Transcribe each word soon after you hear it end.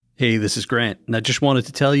Hey, this is Grant, and I just wanted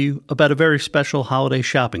to tell you about a very special holiday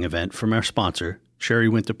shopping event from our sponsor, Sherry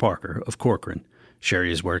Winter Parker of Corcoran.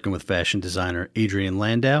 Sherry is working with fashion designer Adrian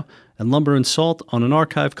Landau and Lumber and Salt on an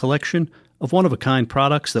archive collection of one-of-a-kind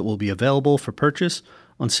products that will be available for purchase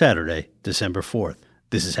on Saturday, December 4th.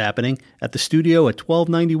 This is happening at the studio at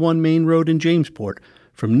 1291 Main Road in Jamesport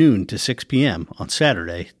from noon to 6 p.m. on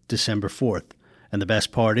Saturday, December 4th. And the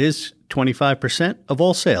best part is 25% of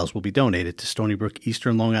all sales will be donated to Stony Brook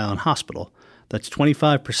Eastern Long Island Hospital. That's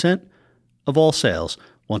 25% of all sales.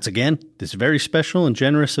 Once again, this very special and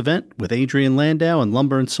generous event with Adrian Landau and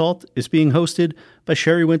Lumber and Salt is being hosted by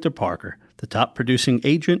Sherry Winter Parker, the top producing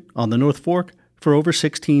agent on the North Fork for over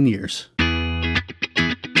 16 years.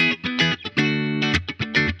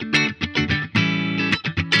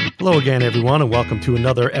 Hello again, everyone, and welcome to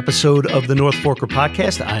another episode of the North Forker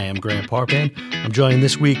Podcast. I am Grant Parpan. I'm joined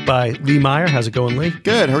this week by Lee Meyer. How's it going, Lee?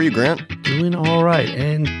 Good. How are you, Grant? Doing all right.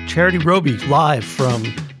 And Charity Roby, live from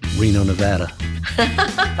Reno, Nevada.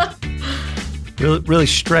 Really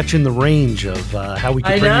stretching the range of how we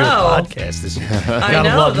can bring you a podcast.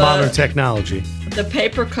 Gotta love modern technology. The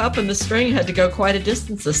paper cup and the string had to go quite a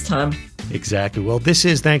distance this time. Exactly. Well, this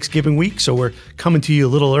is Thanksgiving week, so we're coming to you a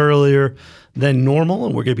little earlier than normal,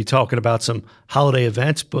 and we're going to be talking about some holiday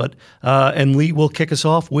events. But and Lee will kick us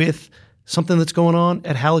off with something that's going on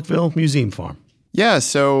at Halleckville Museum Farm. Yeah,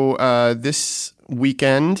 so this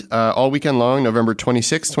weekend, all weekend long, November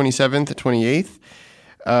 26th, 27th,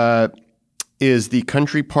 28th, is the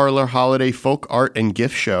Country Parlor Holiday Folk Art and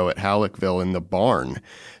Gift Show at Halleckville in the Barn.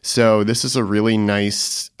 So this is a really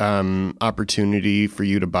nice opportunity for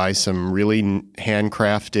you to buy some really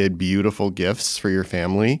handcrafted, beautiful gifts for your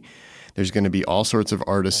family. There's going to be all sorts of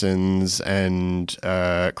artisans and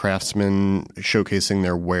craftsmen showcasing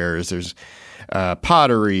their wares. There's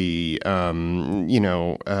pottery,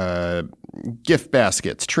 gift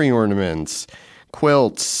baskets, tree ornaments,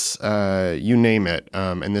 quilts, you name it.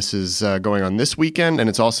 And this is going on this weekend, and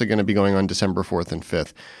it's also going to be going on December 4th and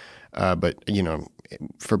 5th. But,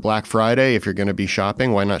 for Black Friday, if you're going to be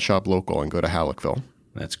shopping, why not shop local and go to Halleckville?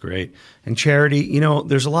 That's great. And Charity,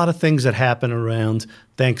 there's a lot of things that happen around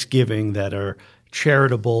Thanksgiving that are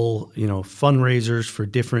charitable, fundraisers for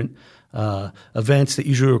different events that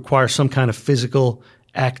usually require some kind of physical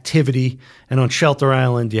activity. And on Shelter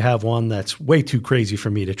Island, you have one that's way too crazy for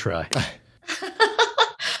me to try.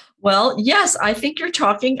 Well, yes, I think you're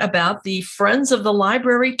talking about the Friends of the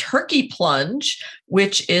Library Turkey Plunge,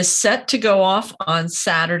 which is set to go off on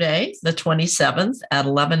Saturday, the 27th at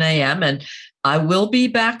 11 a.m. And I will be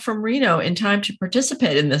back from Reno in time to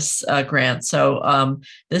participate in this, Grant. So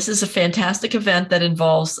this is a fantastic event that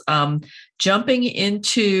involves jumping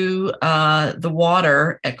into the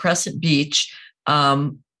water at Crescent Beach.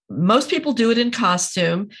 Most people do it in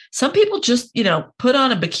costume. Some people just, put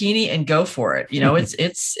on a bikini and go for it.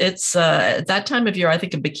 It's at that time of year, I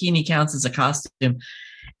think a bikini counts as a costume.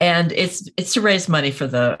 And it's to raise money for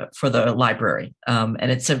the library,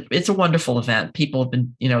 and it's a wonderful event. People have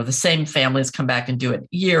been, the same families come back and do it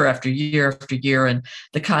year after year after year, and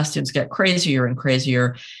the costumes get crazier and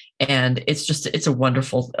crazier. And it's a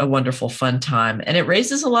wonderful fun time, and it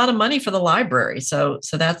raises a lot of money for the library. So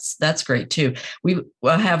that's great too. We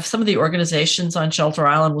have some of the organizations on Shelter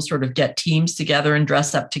Island will sort of get teams together and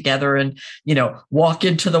dress up together, and walk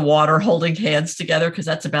into the water holding hands together, because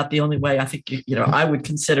that's about the only way I think I would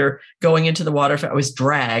consider going into the water if I was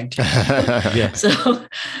dragged. Yeah.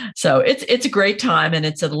 So it's a great time, and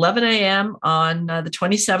it's at 11 a.m. on the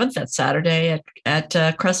 27th. That's Saturday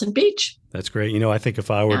at Crescent Beach. That's great. I think if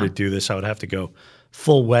I were to do this, I would have to go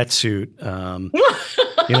full wetsuit,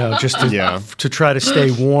 just to try to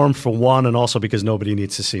stay warm for one, and also because nobody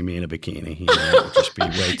needs to see me in a bikini. It would just be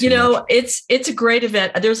way too much. It's a great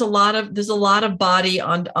event. There's a lot of body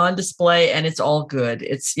on display, and it's all good.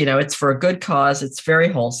 It's for a good cause. It's very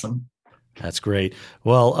wholesome. That's great.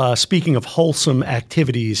 Well, speaking of wholesome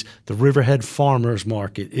activities, the Riverhead Farmers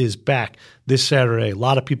Market is back this Saturday. A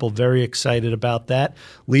lot of people very excited about that.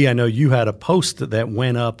 Lee, I know you had a post that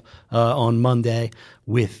went up on Monday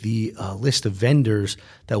with the list of vendors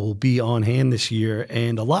that will be on hand this year,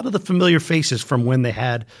 and a lot of the familiar faces from when they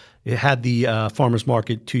had the farmers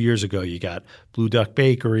market 2 years ago. You got Blue Duck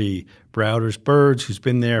Bakery, Browder's Birds, who's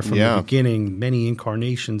been there from the beginning, many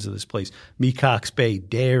incarnations of this place, Mecox Bay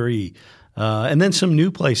Dairy, and then some new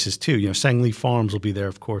places too. Sangley Farms will be there,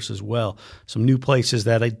 of course, as well. Some new places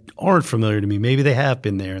that aren't familiar to me. Maybe they have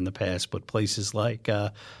been there in the past, but places like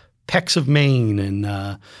Peck's of Maine and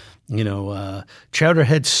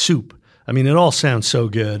Chowderhead Soup. I mean, it all sounds so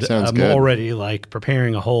good. Sounds I'm good. already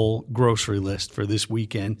preparing a whole grocery list for this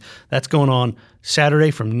weekend. That's going on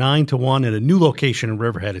Saturday from 9 to 1 at a new location in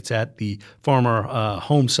Riverhead. It's at the Farmer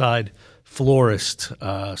Homeside Florist.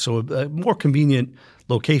 So a more convenient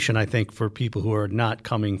location, I think, for people who are not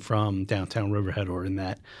coming from downtown Riverhead or in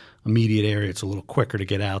that immediate area. It's a little quicker to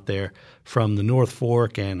get out there from the North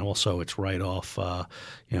Fork, and also it's right off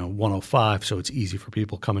 105, so it's easy for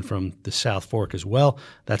people coming from the South Fork as well.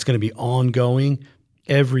 That's going to be ongoing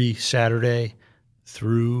every Saturday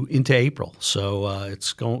through into April. So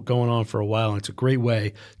it's going on for a while, and it's a great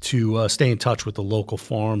way to stay in touch with the local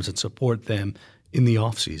farms and support them in the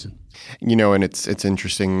off season. And it's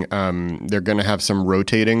interesting. They're going to have some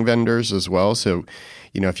rotating vendors as well. So,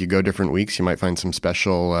 if you go different weeks, you might find some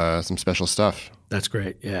special stuff. That's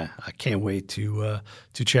great. Yeah, I can't wait to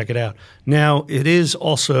check it out. Now, it is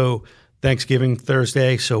also Thanksgiving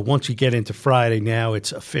Thursday, so once you get into Friday, now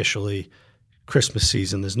it's officially Christmas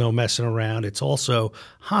season. There's no messing around. It's also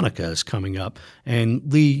Hanukkah is coming up. And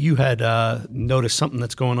Lee, you had noticed something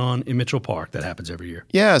that's going on in Mitchell Park that happens every year.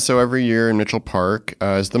 Yeah, so every year in Mitchell Park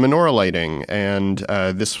is the menorah lighting, and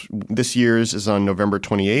this year's is on November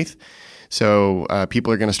 28th. So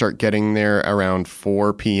people are going to start getting there around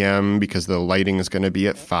 4 p.m. because the lighting is going to be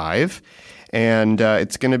at 5. And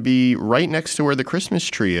it's going to be right next to where the Christmas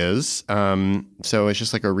tree is. So it's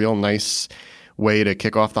just like a real nice way to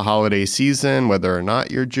kick off the holiday season, whether or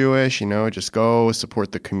not you're Jewish, just go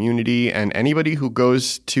support the community. And anybody who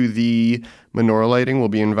goes to the menorah lighting will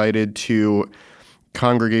be invited to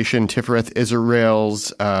Congregation Tifereth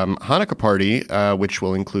Israel's Hanukkah party, which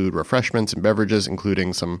will include refreshments and beverages,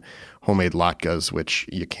 including some homemade latkes, which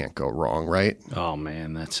you can't go wrong, right? Oh,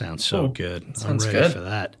 man, that sounds so good. Sounds I'm ready good for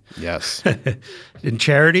that. Yes. In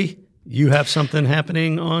Charity, you have something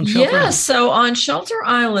happening on Shelter Island? So on Shelter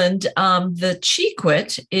Island, the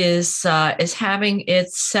Chequet is having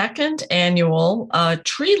its second annual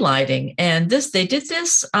tree lighting, and they did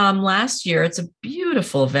this last year. It's a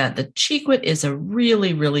beautiful event. The Chequet is a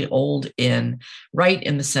really, really old inn right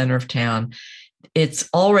in the center of town. They've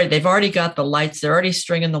already got the lights. They're already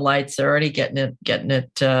stringing the lights. They're already getting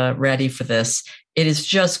it ready for this. It is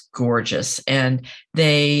just gorgeous, and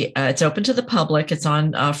it's open to the public. It's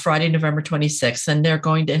on Friday, November 26th, and they're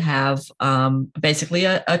going to have basically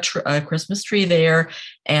a Christmas tree there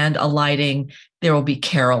and a lighting. There will be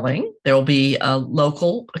caroling. There will be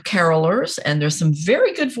local carolers, and there's some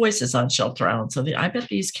very good voices on Shelter Island. So I bet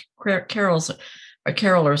these carolers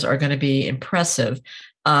are going to be impressive.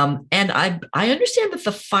 And I understand that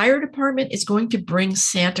the fire department is going to bring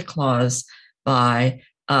Santa Claus by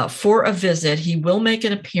for a visit. He will make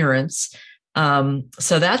an appearance.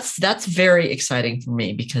 So that's very exciting for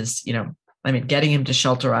me because, getting him to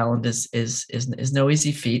Shelter Island is no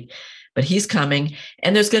easy feat, but he's coming,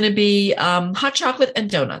 and there's going to be hot chocolate and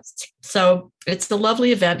donuts. So it's a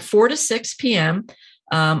lovely event, 4 to 6 p.m.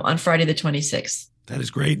 On Friday the 26th. That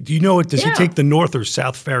is great. Do you know does he take the North or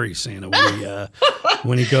South Ferry, Santa,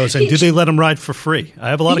 when he goes? And do they let him ride for free? I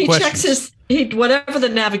have a lot of questions. He checks whatever the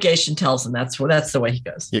navigation tells him. That's the way he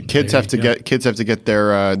goes. Yeah, kids have to get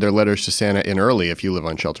their letters to Santa in early if you live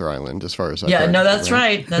on Shelter Island. As far as that's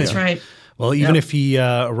right. That's right. Well, even if he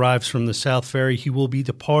arrives from the South Ferry, he will be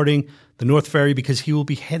departing the North Ferry because he will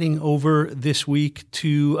be heading over this week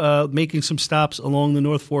to making some stops along the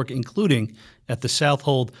North Fork, including at the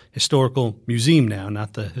Southold Historical Museum now,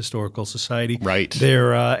 not the Historical Society. Right.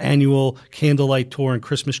 Their annual candlelight tour and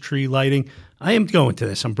Christmas tree lighting. I am going to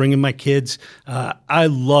this. I'm bringing my kids. I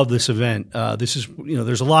love this event. This is,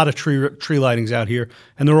 there's a lot of tree lightings out here,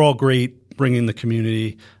 and they're all great, bringing the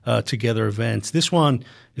community together events. This one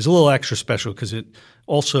is a little extra special because it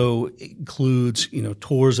also includes,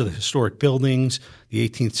 tours of the historic buildings, the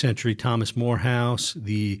 18th century Thomas More House,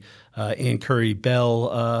 the Anne Curry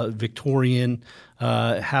Bell Victorian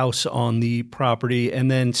house on the property, and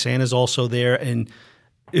then Santa's also there. And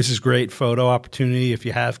this is great photo opportunity if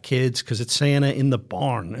you have kids because it's Santa in the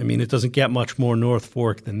barn. I mean, it doesn't get much more North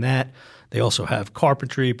Fork than that. They also have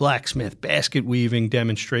carpentry, blacksmith, basket weaving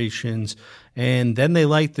demonstrations, and then they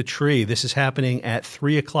light the tree. This is happening at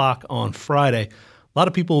 3 o'clock on Friday. A lot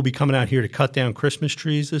of people will be coming out here to cut down Christmas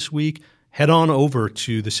trees this week. Head on over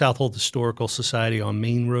to the Southold Historical Society on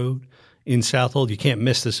Main Road in Southold. You can't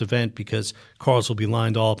miss this event because cars will be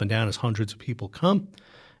lined all up and down as hundreds of people come.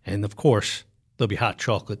 And, of course, there'll be hot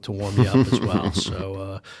chocolate to warm you up as well.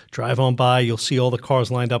 So drive on by. You'll see all the cars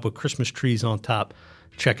lined up with Christmas trees on top.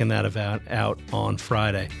 Checking that event out on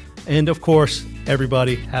Friday. And of course,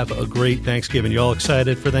 everybody have a great Thanksgiving. You all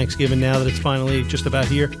excited for Thanksgiving now that it's finally just about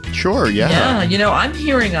here? Sure, yeah. Yeah, you know, I'm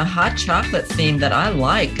hearing a hot chocolate theme that I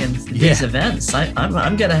like in these events.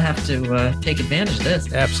 I'm going to have to take advantage of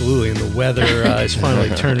this. Absolutely, and the weather is finally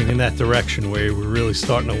turning in that direction where we're really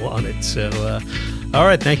starting to want it. So, all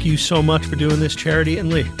right, thank you so much for doing this, Charity and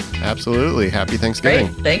Lee. Absolutely. Happy Thanksgiving.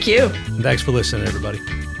 Great, thank you. And thanks for listening, everybody.